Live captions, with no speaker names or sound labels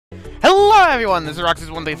Hi everyone, this is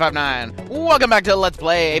Roxas1359. Welcome back to Let's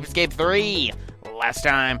Play Ape Escape 3. Last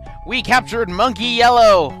time, we captured Monkey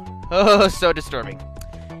Yellow. Oh, so disturbing.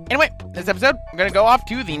 Anyway, this episode, we're going to go off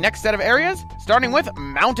to the next set of areas, starting with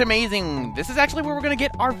Mount Amazing. This is actually where we're going to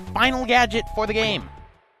get our final gadget for the game.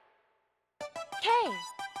 Hey,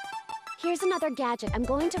 here's another gadget I'm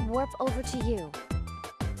going to warp over to you.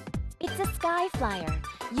 It's a sky flyer.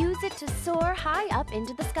 Use it to soar high up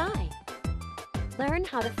into the sky. Learn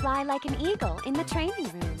how to fly like an eagle in the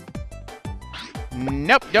training room.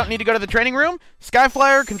 Nope, don't need to go to the training room.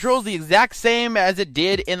 Skyflyer controls the exact same as it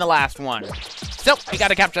did in the last one. So, we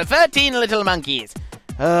gotta capture 13 little monkeys.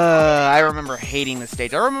 I remember hating this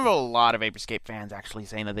stage. I remember a lot of Ape Escape fans actually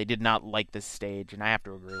saying that they did not like this stage, and I have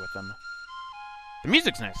to agree with them. The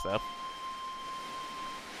music's nice, though.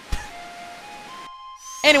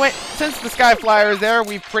 Anyway, since the Skyflyer is there,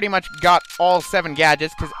 we've pretty much got all 7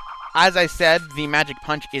 gadgets, because as I said, the Magic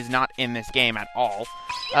Punch is not in this game at all.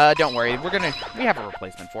 Don't worry, we have a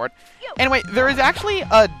replacement for it. Anyway, there is actually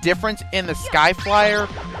a difference in the Skyflyer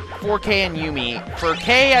for K and Yumi. For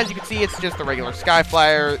K, as you can see, it's just the regular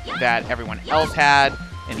Skyflyer that everyone else had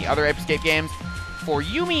in the other Ape Escape games. For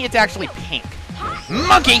Yumi, it's actually pink.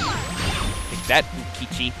 Monkey! Take that,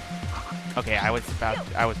 Ukichi. Okay, I was worried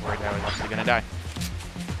I was actually gonna die.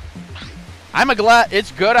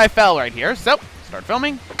 It's good I fell right here, so, start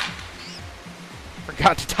filming.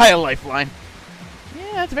 Forgot to tie a lifeline.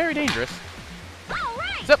 Yeah, that's very dangerous.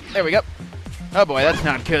 So, there we go. Oh boy, that's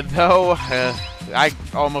not good, though. I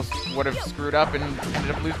almost would have screwed up and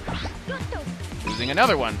ended up losing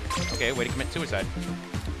another one. Okay, way to commit suicide.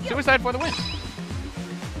 Suicide for the win.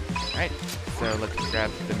 Alright, so let's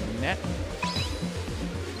grab the net.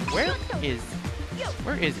 Where is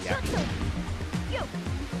he actually?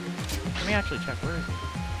 Let me actually check. Where is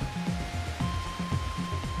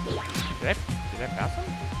he? Did I pass him?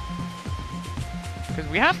 Because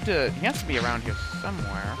he has to be around here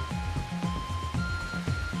somewhere.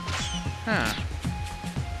 Huh.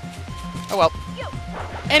 Oh well.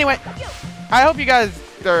 Anyway, I hope you guys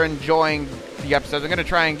are enjoying the episodes. I'm going to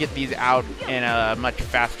try and get these out in a much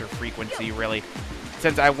faster frequency, really,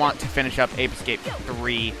 since I want to finish up Ape Escape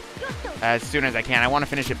 3 as soon as I can. I want to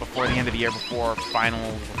finish it before the end of the year, before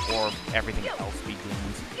finals, before everything else begins.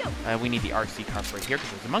 We need the RC cup right here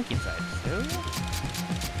because there's a monkey inside. So,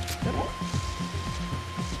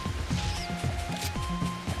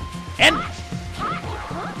 and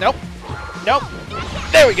nope.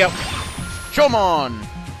 There we go. Chomon.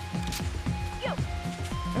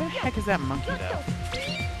 Where the heck is that monkey though?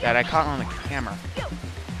 That I caught on the camera.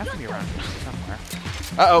 Has to be around here somewhere.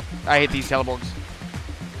 Uh-oh, I hate these teleports.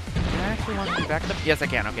 Can I actually want to back them? Yes, I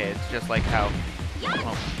can. Okay, it's just like how,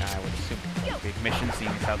 well, I would assume big mission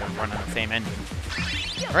seems how they're running the same engine.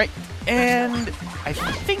 Alright, and I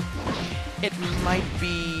think it might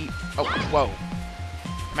be, oh, whoa.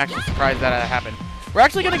 I'm actually surprised that happened. We're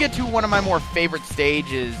actually going to get to one of my more favorite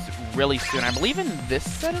stages really soon. I believe in this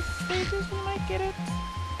set of stages we might get it.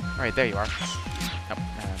 Alright, there you are. Nope,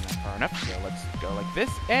 not far enough. So let's go like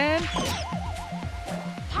this, and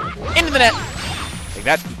into the net. Take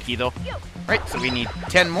that, Kido. Alright, so we need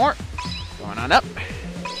 10 more. Going on up.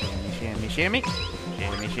 Shimmy.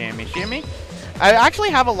 I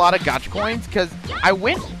actually have a lot of gotcha coins, because I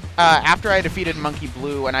went, after I defeated Monkey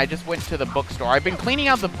Blue, and I just went to the bookstore. I've been cleaning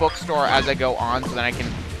out the bookstore as I go on, so that I can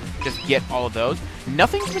just get all of those.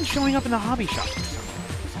 Nothing's been showing up in the hobby shop for some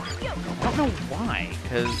reason. I don't know why,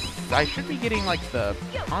 because I should be getting, like, the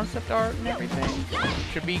concept art and everything.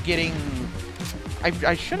 Should be getting...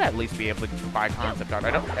 I should at least be able to buy concept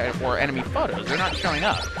art. Or enemy photos. They're not showing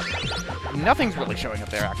up. Nothing's really showing up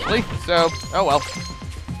there, actually. So, oh well.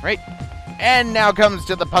 Right. And now comes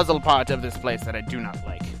to the puzzle part of this place that I do not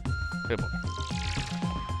like. Oh boy.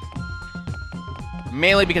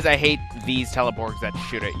 Mainly because I hate these teleports that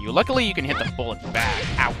shoot at you. Luckily, you can hit the bullet back.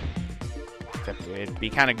 Ow. Except it'd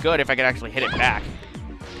be kind of good if I could actually hit it back.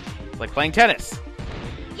 It's like playing tennis.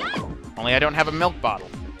 Only I don't have a milk bottle.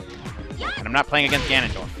 And I'm not playing against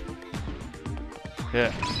Ganondorf.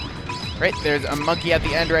 Ugh. Right, there's a monkey at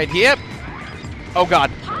the end right here. Oh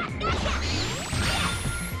god.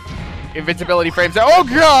 Invincibility frames. Oh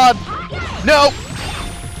god! No!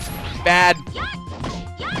 Bad.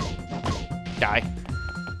 Die.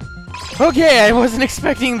 Okay, I wasn't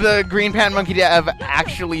expecting the green pan monkey to have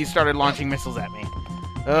actually started launching missiles at me.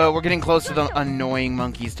 We're getting close to the annoying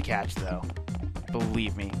monkeys to catch, though.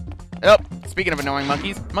 Believe me. Oh, speaking of annoying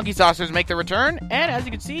monkeys, monkey saucers make their return, and as you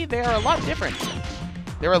can see, they are a lot different.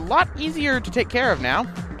 They're a lot easier to take care of now.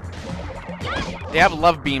 They have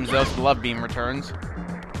love beams, though, so the love beam returns.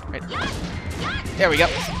 Right. There we go.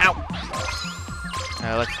 Ow.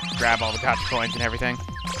 Let's grab all the gotcha coins and everything.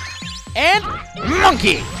 And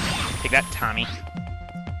monkey! Take that, Tommy.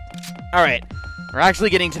 Alright, we're actually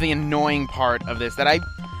getting to the annoying part of this that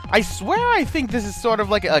I swear I think this is sort of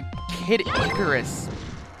like a Kid Icarus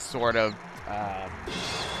sort of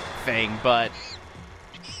thing, but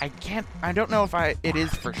I don't know if it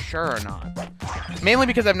is for sure or not. Mainly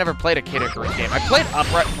because I've never played a Kid Icarus game. I played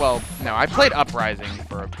I played Uprising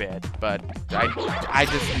for a bit, but I'm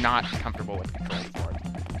just not comfortable with the controls for it.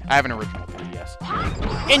 I have an original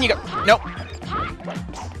 3DS. In you go! Nope!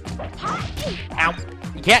 Ow!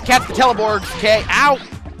 You can't catch the teleports, okay? Ow!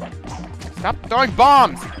 Stop throwing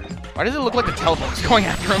bombs! Why does it look like the teleport's going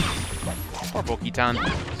after him? Poor Bokitan.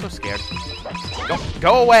 So scared.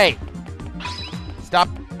 Go away! Stop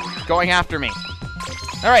going after me.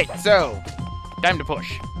 Alright, so time to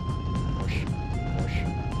push. Push.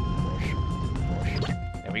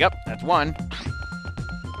 There we go. That's one.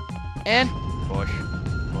 And push.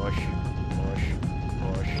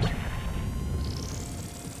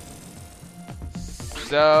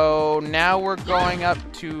 So now we're going up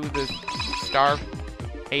to the Star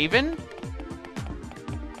Haven.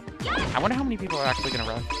 I wonder how many people are actually going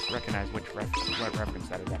to recognize what reference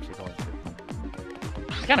that is actually going to.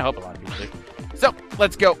 I kind of hope a lot of people do. So,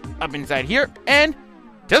 let's go up inside here and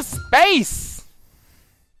to space!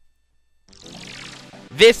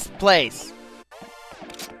 This place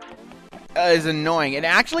is annoying. And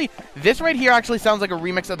actually, this right here actually sounds like a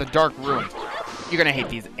remix of the Dark Ruins. You're going to hate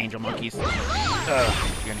these angel monkeys. You're going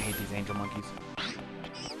to hate these angel monkeys.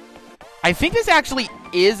 I think this actually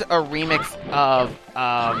is a remix of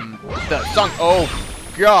the song. Oh,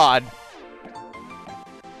 God.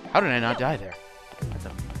 How did I not die there?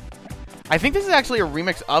 I think this is actually a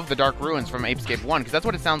remix of the Dark Ruins from Apescape 1, because that's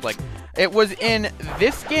what it sounds like. It was in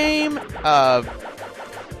this game,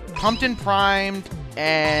 Pumped and Primed,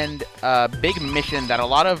 and Big Mission that a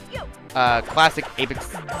lot of classic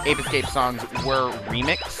Apescape songs were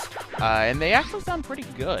remixed, and they actually sound pretty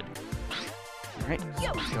good. Alright,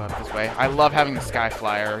 so let's go up this way. I love having the Sky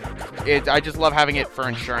Flyer. I just love having it for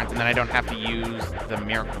insurance, and then I don't have to use the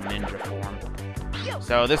Miracle Ninja form.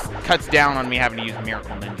 So this cuts down on me having to use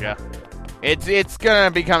Miracle Ninja. It's gonna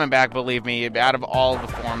be coming back, believe me. Out of all the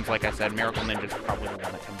forms, like I said, Miracle Ninja is probably the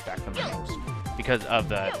one that comes back the most because of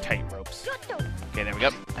the tight ropes. Okay, there we go.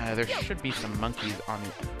 There should be some monkeys on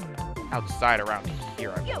the outside around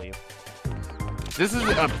here, I believe. This is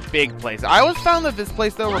a big place. I always found that this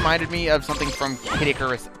place, though, reminded me of something from Kid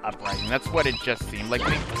Icarus Uprising. That's what it just seemed like to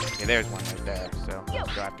me. Okay, there's one right there, so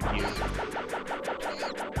let's go after you.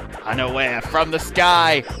 Unaware from the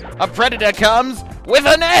sky, a predator comes with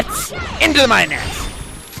a net! Into my net!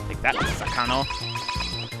 Take that, Sakano.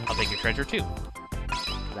 I'll take your treasure, too.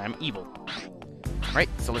 Because I'm evil. Right,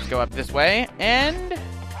 so let's go up this way, and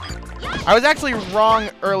I was actually wrong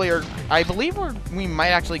earlier. I believe we might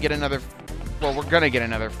actually get another... Well, we're gonna get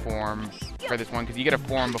another form for this one, because you get a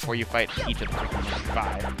form before you fight each of the freaking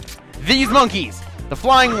 5. These monkeys! The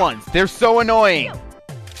flying ones! They're so annoying!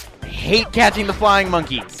 I hate catching the flying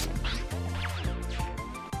monkeys!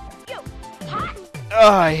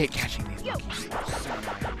 Oh, I hate catching these monkeys. They're so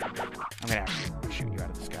annoying. I'm gonna have to shoot you out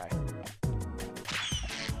of the sky.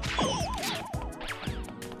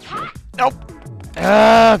 Nope!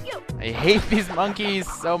 I hate these monkeys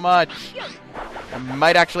so much! I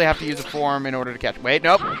might actually have to use a form in order to catch. Wait,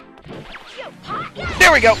 nope.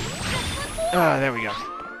 There we go. There we go.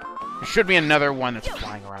 There should be another one that's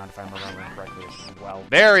flying around if I'm remembering correctly as well.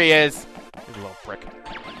 There he is. He's a little prick.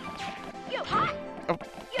 Oh,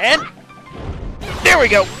 and there we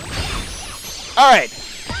go. All right.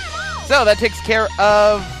 So that takes care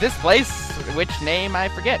of this place, which name I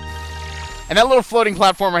forget. And that little floating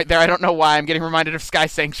platform right there, I don't know why I'm getting reminded of Sky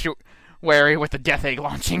Sanctuary with the Death Egg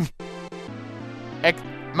launching.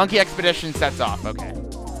 Monkey Expedition sets off. Okay.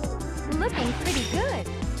 Looking pretty good.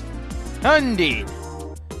 Indeed.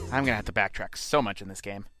 I'm gonna have to backtrack so much in this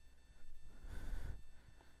game.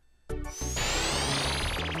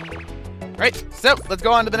 Right, so let's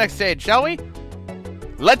go on to the next stage, shall we?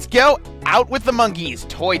 Let's go out with the monkeys.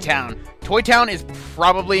 Toy Town. Toy Town is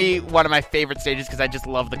probably one of my favorite stages because I just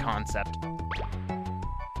love the concept.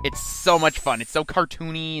 It's so much fun. It's so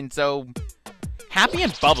cartoony and so happy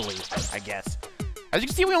and bubbly, I guess. As you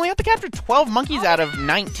can see, we only have to capture 12 monkeys out of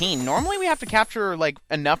 19. Normally, we have to capture, like,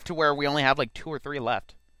 enough to where we only have, like, 2 or 3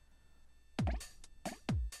 left.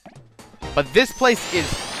 But this place is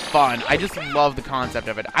fun. I just love the concept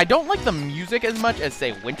of it. I don't like the music as much as,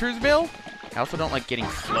 say, Wintersville. I also don't like getting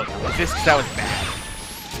slowed down like this, because that was bad.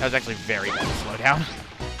 That was actually very bad to slow down.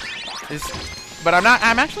 But I'm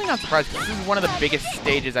actually not surprised, because this is one of the biggest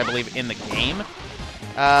stages, I believe, in the game.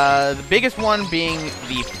 The biggest one being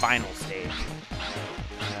the final stage.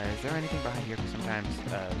 Is there anything behind here? Because sometimes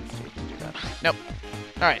the stages do that. Nope.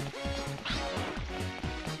 Alright.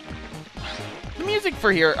 The music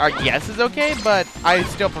for here, I guess, is okay, but I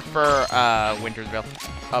still prefer Wintersville.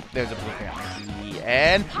 Oh, there's a blue family.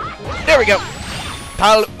 And there we go.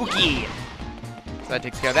 Taluki. So that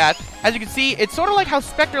takes care of that. As you can see, it's sort of like how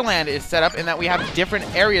Specterland is set up in that we have different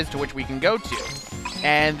areas to which we can go to.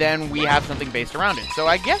 And then we have something based around it. So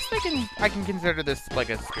I guess I can consider this like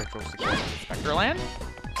a spiritual sequel to Specterland.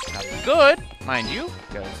 Not good, mind you,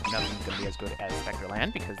 because nothing's going to be as good as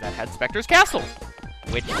Specterland because that had Specter's Castle,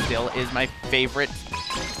 which still is my favorite,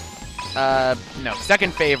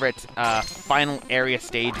 second favorite final area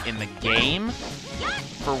stage in the game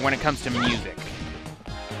for when it comes to music.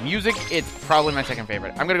 Music, it's probably my second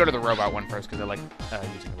favorite. I'm going to go to the robot one first because I like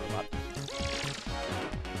using the robot.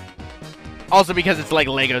 Also because it's like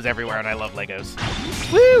Legos everywhere and I love Legos.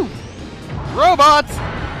 Woo! Robots!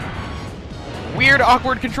 Weird,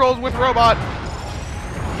 awkward controls with robot.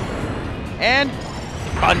 And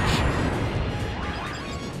punch.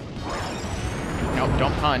 Nope,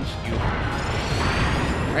 don't punch. You.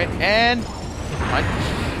 Right, and punch.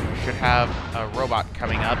 We should have a robot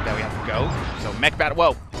coming up that we have to go. So mech battle.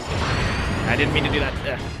 Whoa. I didn't mean to do that.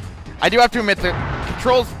 Ugh. I do have to admit the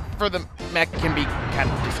controls for the mech can be kind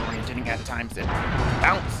of disorienting at times. And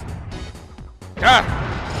bounce. Ah!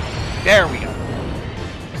 There we go.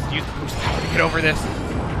 Just use the boost power to get over this.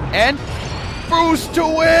 And boost to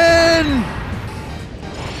win!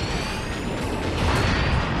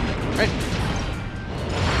 Right.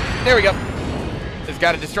 There we go. Just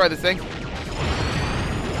gotta destroy this thing.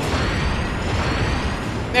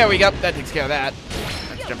 There we go. That takes care of that.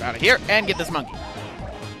 Let's jump out of here and get this monkey.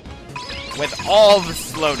 With all the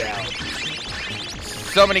slowdown.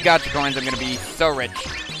 So many gacha coins, I'm gonna be so rich.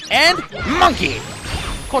 And monkey!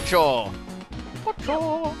 Kocho!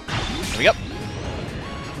 Kocho! There we go.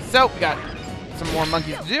 So, we got some more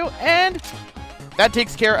monkeys to do, and that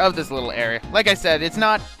takes care of this little area. Like I said, it's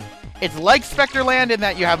like Specterland in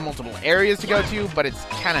that you have multiple areas to go to, but it's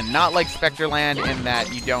kind of not like Specterland in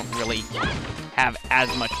that you don't really have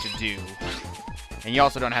as much to do. And you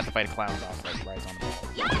also don't have to fight a clown boss like Rise on the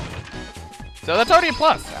Ball. So that's already a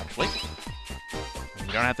plus, actually.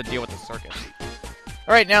 You don't have to deal with the circus.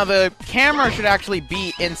 Alright, now the camera should actually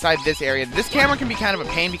be inside this area. This camera can be kind of a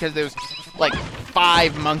pain because there's like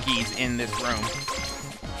 5 monkeys in this room.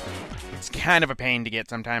 It's kind of a pain to get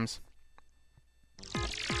sometimes.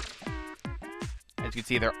 As you can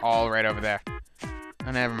see, they're all right over there.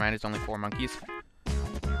 Oh, never mind, it's only 4 monkeys.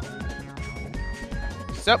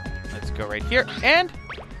 So, let's go right here, and...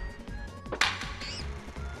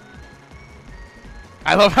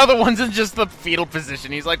 I love how the one's in just the fetal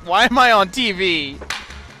position. He's like, why am I on TV?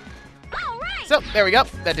 Right. So, there we go.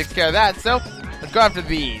 That takes care of that. So, let's go after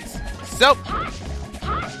these. So...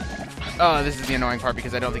 Oh, this is the annoying part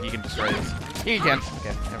because I don't think you can destroy this. Yeah, you can.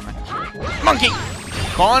 Okay, never mind. Monkey!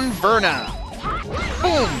 Bon Verna!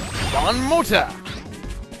 Boom! Bon Mota!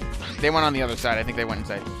 They went on the other side. I think they went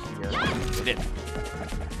inside here. They did.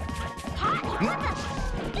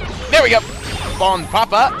 There we go! Bon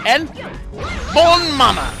Papa and Bon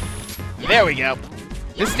Mama! There we go.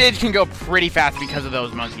 This stage can go pretty fast because of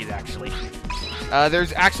those monkeys, actually.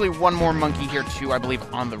 There's actually one more monkey here, too, I believe,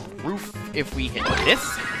 on the roof if we hit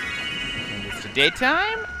this. And it's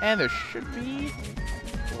daytime, and there should be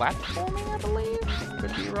platforming, I believe.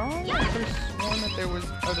 Could be wrong. I could have sworn that there was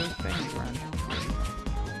other things around here.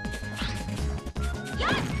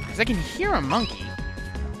 Because I can hear a monkey.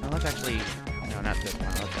 Oh, let's actually... No, not this one.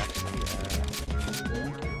 Let's actually...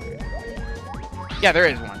 Yeah, there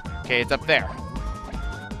is one. Okay, it's up there.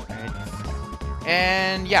 Right.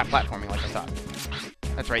 And, yeah, platforming like I thought.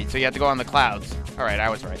 That's right, so you have to go on the clouds. Alright, I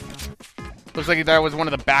was right. Looks like that was one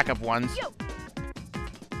of the backup ones.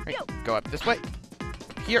 Right, go up this way.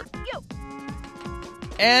 Here.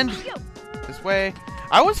 And this way.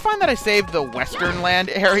 I always find that I save the Western Land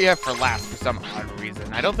area for last for some odd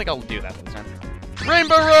reason. I don't think I'll do that this time.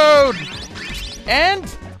 Rainbow Road! And...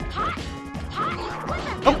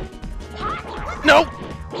 Oh! No!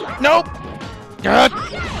 Nope!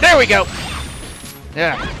 There we go!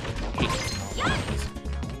 Yeah.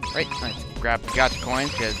 Right, let's grab the gacha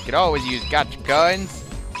coins, because you could always use gacha coins.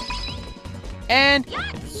 And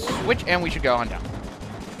switch, and we should go on down.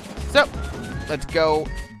 So, let's go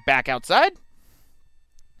back outside.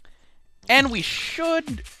 And we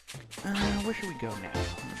should... where should we go now?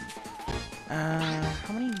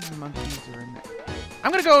 How many monkeys are in there?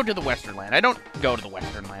 I'm gonna go to the Western Land. I don't go to the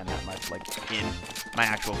Western Land that much, like, in my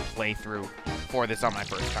actual playthrough for this on my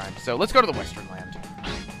first time. So, let's go to the Western Land.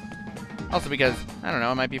 Also because, I don't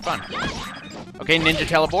know, it might be fun. Okay, ninja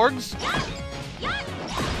teleborgs.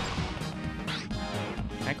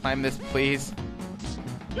 Can I climb this, please?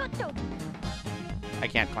 I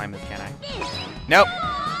can't climb this, can I? Nope.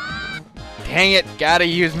 Dang it, gotta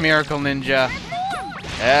use Miracle Ninja.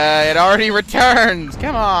 It already returns.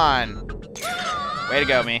 Come on. Way to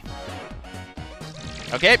go, me.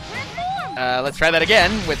 Okay. Let's try that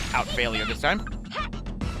again without failure this time.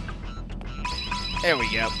 There we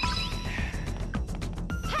go.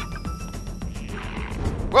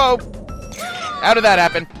 Whoa! How did that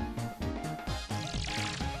happen?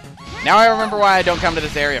 Now I remember why I don't come to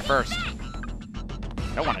this area first.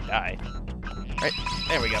 I don't want to die. Right,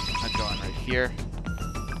 there we go. Let's go on right here.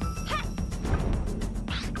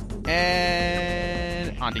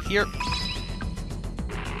 And onto here.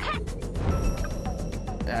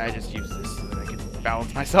 I just use this so that I can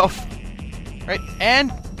balance myself. Right,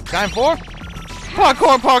 and time for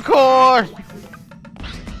parkour!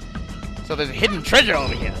 So there's a hidden treasure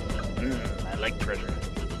over here. I like treasure.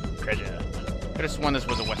 Could have sworn this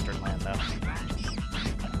was a Western land, though.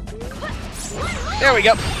 There we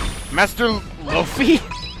go. Master Lofi?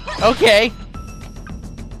 Okay.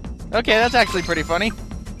 Okay, that's actually pretty funny.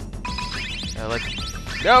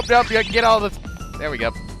 Nope, you can get all this. There we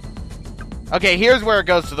go. Okay, here's where it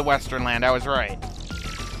goes to the Western land. I was right.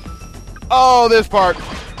 Oh, this part.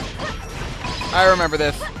 I remember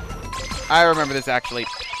this. Actually.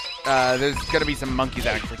 There's gonna be some monkeys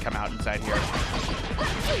that actually come out inside here.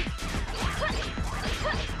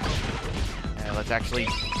 Let's actually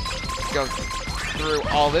go through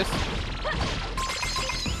all this.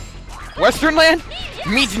 Western land?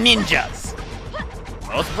 Meet ninjas.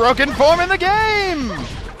 Most broken form in the game!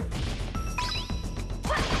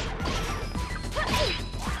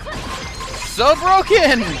 So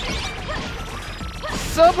broken!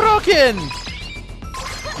 So broken!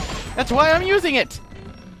 That's why I'm using it!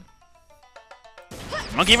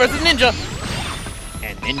 Monkey versus ninja!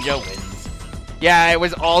 And ninja wins. Yeah, it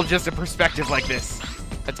was all just a perspective like this.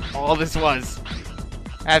 That's all this was.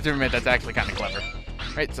 I have to admit, that's actually kind of clever.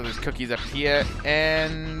 Right, so there's cookies up here,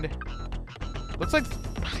 and... looks like...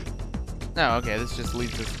 oh, okay, this just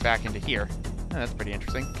leads us back into here. Oh, that's pretty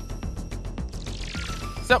interesting.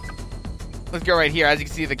 So, let's go right here. As you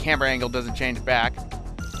can see, the camera angle doesn't change back.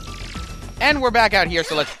 And we're back out here,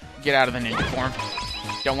 so let's get out of the ninja form.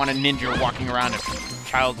 Don't want a ninja walking around a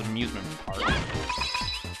child's amusement park.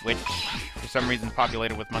 Which, for some reason, is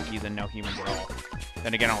populated with monkeys and no humans at all.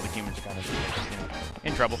 Then again, all the humans kind of, you know,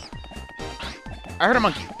 in trouble. I heard a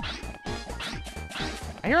monkey.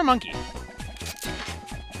 I hear a monkey.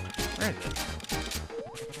 Where is it?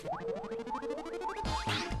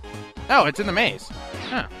 Oh, it's in the maze.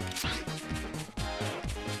 Huh.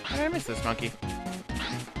 How did I miss this monkey?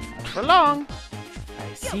 Not for long.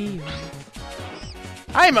 I see you.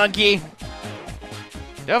 Hi, monkey.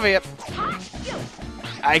 Over here.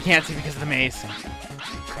 I can't see because of the maze.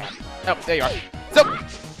 Crap. Oh, there you are. So.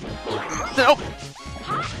 Nope.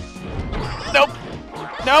 Nope.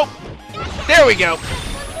 Nope. There we go.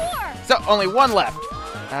 So, only one left.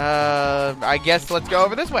 I guess let's go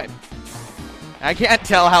over this way. I can't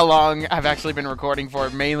tell how long I've actually been recording for,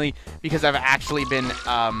 mainly because I've actually been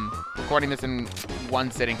recording this in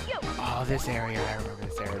one sitting. Oh, this area. I remember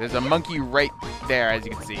this area. There's a monkey right there, as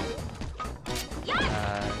you can see.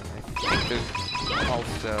 I think there's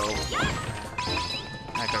also...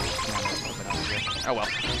 I gotta stand a little bit over here. Oh, well.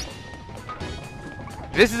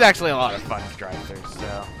 This is actually a lot of fun to drive through,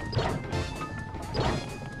 so...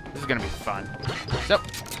 this is gonna be fun. So,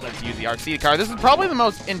 let's use the RC car. This is probably the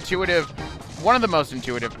most intuitive... one of the most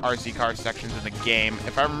intuitive RC car sections in the game.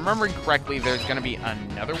 If I'm remembering correctly, there's gonna be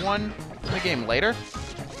another one in the game later.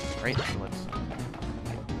 Right, so let's...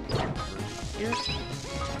 here.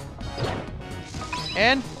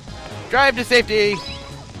 And... drive to safety!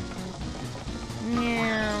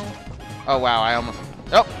 Oh, wow, I almost...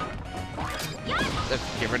 oh!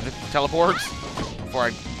 Let's get rid of the teleports before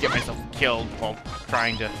I get myself killed while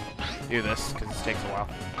trying to do this, because this takes a while.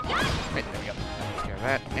 Right, there we go. Let's get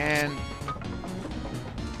that, and...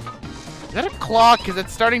 is that a clock? Because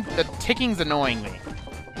it's starting... the ticking's annoying me.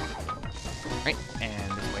 Right,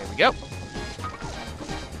 and this way we go.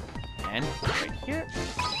 And right here.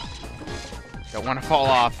 Don't want to fall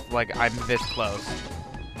off like I'm this close.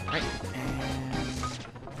 Right, and...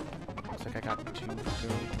 looks like I got to go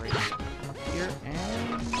right here,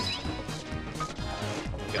 and...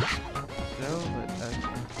 go. So,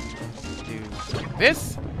 let's do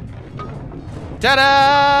this.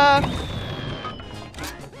 Ta-da!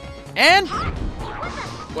 And...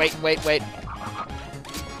 wait.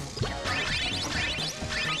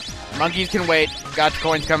 Monkeys can wait. Gotcha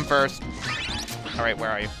coins come first. Alright, where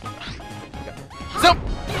are you? So,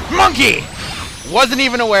 monkey! Wasn't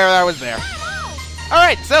even aware I was there.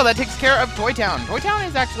 Alright, so that takes care of Toy Town. Toy Town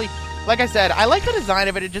is actually, like I said, I like the design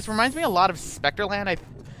of it. It just reminds me a lot of Specterland.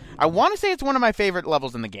 I want to say it's one of my favorite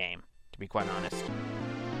levels in the game, to be quite honest.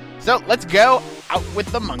 So, let's go out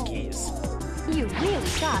with the monkeys. You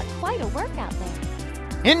really got quite a workout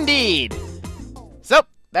there. Indeed! So,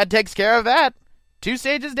 that takes care of that. 2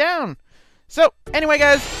 stages down. So, anyway,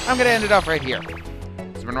 guys, I'm going to end it off right here.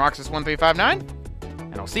 This has been Roxas1359,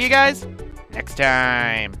 and I'll see you guys next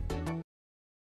time.